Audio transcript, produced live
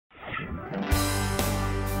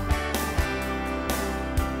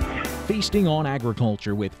Feasting on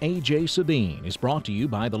Agriculture with A.J. Sabine is brought to you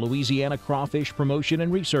by the Louisiana Crawfish Promotion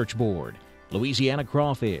and Research Board, Louisiana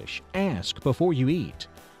Crawfish, Ask Before You Eat,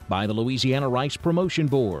 by the Louisiana Rice Promotion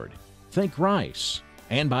Board, Think Rice,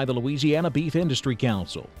 and by the Louisiana Beef Industry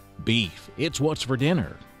Council. Beef, it's what's for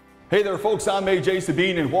dinner. Hey there folks, I'm A.J.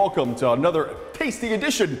 Sabine and welcome to another tasty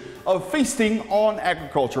edition of Feasting on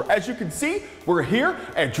Agriculture. As you can see, we're here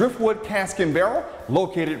at Driftwood Cask Barrel,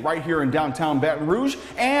 located right here in downtown Baton Rouge,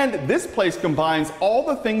 and this place combines all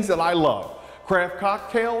the things that I love: craft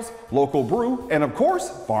cocktails, local brew, and of course,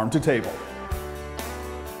 farm to table.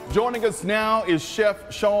 Joining us now is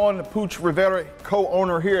Chef Sean Pooch Rivera,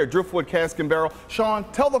 co-owner here at Driftwood Cask Barrel. Sean,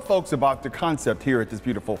 tell the folks about the concept here at this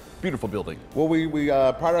beautiful, beautiful building. Well, we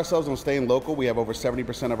pride ourselves on staying local. We have over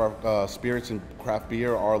 70% of our spirits and craft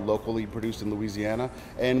beer are locally produced in Louisiana.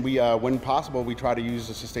 And we, when possible, we try to use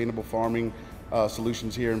the sustainable farming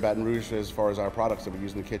solutions here in Baton Rouge as far as our products that we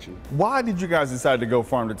use in the kitchen. Why did you guys decide to go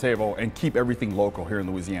farm to table and keep everything local here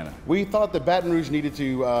in Louisiana? We thought that Baton Rouge needed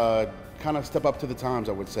to kind of step up to the times,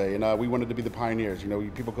 I would say, and we wanted to be the pioneers. You know,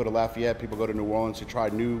 people go to Lafayette, people go to New Orleans to try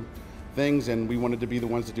new things, and we wanted to be the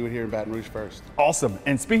ones to do it here in Baton Rouge first. Awesome.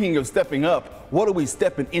 And speaking of stepping up, what are we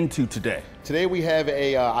stepping into today? Today we have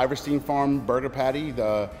a Iverstein Farm burger patty.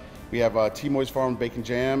 We have T-Moy's Farm bacon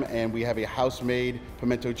jam, and we have a house-made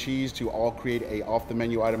pimento cheese to all create a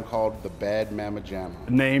off-the-menu item called the Bad Mama Jamma.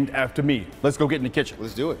 Named after me. Let's go get in the kitchen.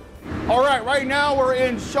 Let's do it. All right, right now we're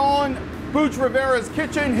in Sean Pooch Rivera's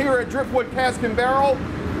kitchen here at Driftwood Cask Barrel.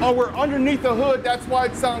 We're underneath the hood, that's why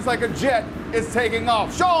it sounds like a jet is taking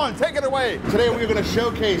off. Sean, take it away. Today we're going to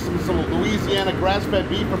showcase some Louisiana grass-fed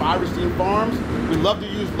beef from Iverstein Farms. We love to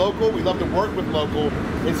use local, we love to work with local.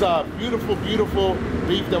 It's a beautiful, beautiful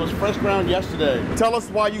beef that was fresh ground yesterday. Tell us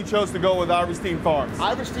why you chose to go with Iverstein Farms.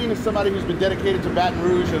 Iverstein is somebody who's been dedicated to Baton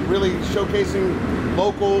Rouge and really showcasing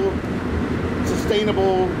local,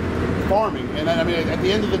 sustainable farming. And I mean, at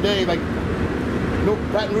the end of the day, like,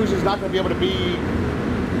 Baton Rouge is not going to be able to be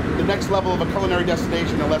the next level of a culinary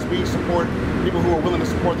destination unless we support people who are willing to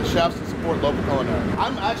support the chefs and support local culinary.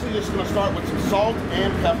 I'm actually just going to start with some salt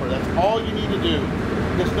and pepper. That's all you need to do.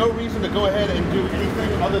 There's no reason to go ahead and do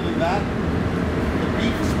anything other than that. The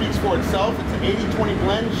beef speaks for itself. It's an 80-20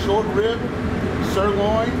 blend, short rib,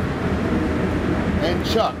 sirloin, and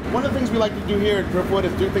chuck. One of the things we like to do here at Driftwood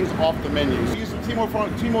is do things off the menu. We use some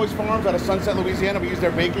T-Moy's Farms out of Sunset, Louisiana. We use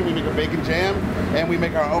their bacon, we make a bacon jam, and we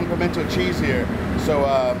make our own pimento cheese here. So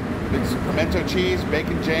it's pimento cheese,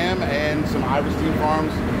 bacon jam, and some Iverstein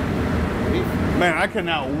Farms beef. Man, I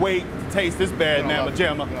cannot wait to taste this Bad Mama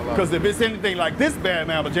Jamma, because if it's anything like this Bad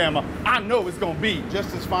Mama Jamma, I know it's going to be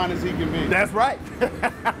just as fine as he can be. That's right.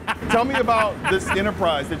 Tell me about this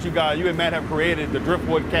enterprise that you and Matt have created, the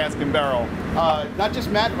Driftwood Cask Barrel. Not just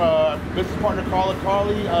Matt, business partner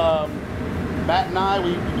Carly, Matt and I,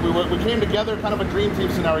 we came together, kind of a dream team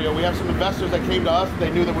scenario. We have some investors that came to us.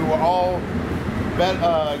 They knew that we were all,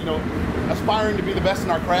 aspiring to be the best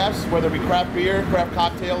in our crafts, whether it be craft beer, craft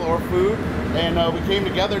cocktail, or food. And we came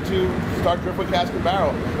together to start Driftwood Cask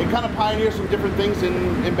Barrel. It kind of pioneers some different things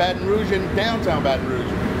in Baton Rouge and downtown Baton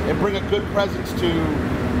Rouge, and bring a good presence to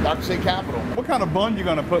our state capital. What kind of bun you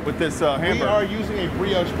going to put with this hamburger? We are using a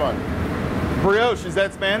brioche bun. Brioche, is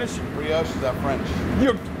that Spanish? Brioche is that French.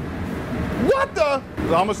 What the?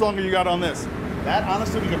 How much longer you got on this? That,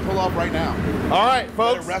 honestly, we can pull off right now. All right,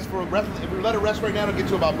 folks. If we let it rest right now, it'll get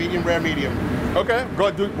to about medium rare, medium. Okay, go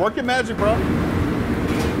ahead, work your magic, bro.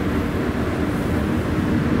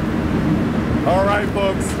 All right,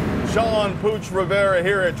 folks. Sean Pooch Rivera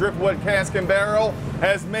here at Driftwood Cask Barrel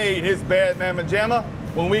has made his Bad Mama Jamma.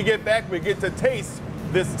 When we get back, we get to taste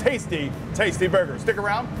this tasty, tasty burger. Stick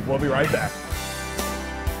around, we'll be right back.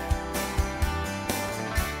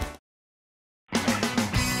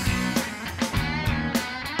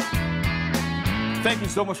 Thank you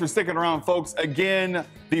so much for sticking around, folks. Again,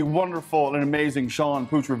 the wonderful and amazing Sean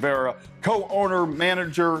Pooch Rivera, co-owner,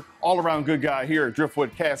 manager, all-around good guy here at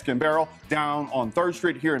Driftwood Cask Barrel, down on 3rd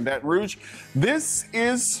Street here in Baton Rouge. This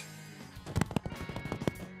is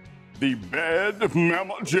the Bad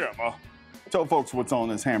Mama Jamma. Tell folks what's on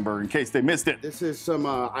this hamburger in case they missed it. This is some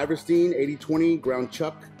Iverstein 80-20 ground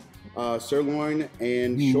chuck, sirloin,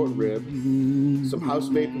 and short rib. Some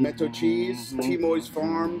house-made pimento cheese, T-Moy's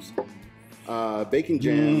Farms, bacon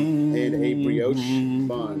jam, and a brioche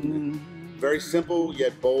bun. Very simple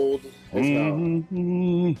yet bold as hell.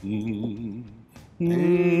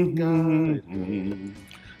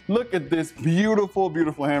 Look at this beautiful,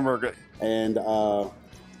 beautiful hamburger. And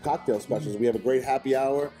cocktail specials. We have a great happy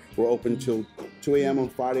hour. We're open till 2 a.m. on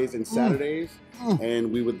Fridays and Saturdays.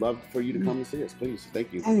 And we would love for you to come and see us, please.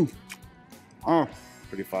 Thank you.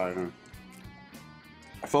 Pretty fire, huh?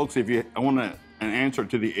 Folks, if you want an answer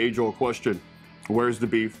to the age-old question, where's the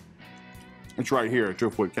beef? It's right here at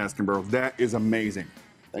Driftwood Cask Barrel. That is amazing.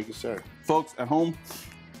 Thank you, sir. Folks at home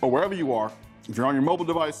or wherever you are, if you're on your mobile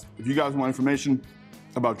device, if you guys want information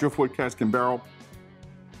about Driftwood Cask Barrel,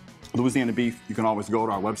 Louisiana beef, you can always go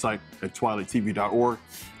to our website at twilatv.org.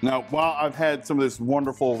 Now, while I've had some of this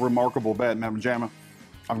wonderful, remarkable bad mamma jamma,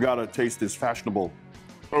 I've got to taste this fashionable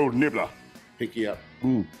old nibbler. Pinky up.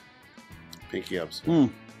 Pinky up.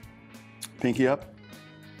 Pinky up?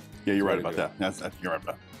 Yeah, you're right about that. You're right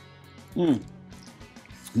about that.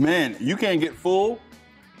 Man, you can't get full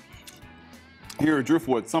here at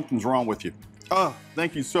Driftwood. Something's wrong with you.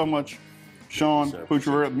 Thank you so much, Sean.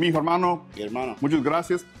 Mi hermano. Muchas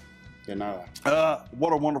gracias. De nada.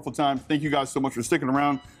 What a wonderful time. Thank you guys so much for sticking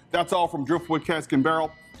around. That's all from Driftwood Cask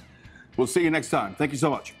Barrel. We'll see you next time. Thank you so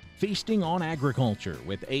much. Feasting on Agriculture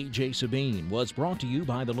with A.J. Sabine was brought to you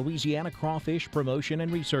by the Louisiana Crawfish Promotion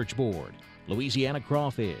and Research Board, Louisiana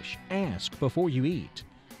Crawfish, Ask Before You Eat,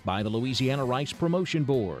 by the Louisiana Rice Promotion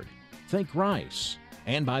Board, Think Rice,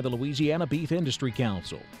 and by the Louisiana Beef Industry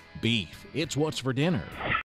Council. Beef, it's what's for dinner.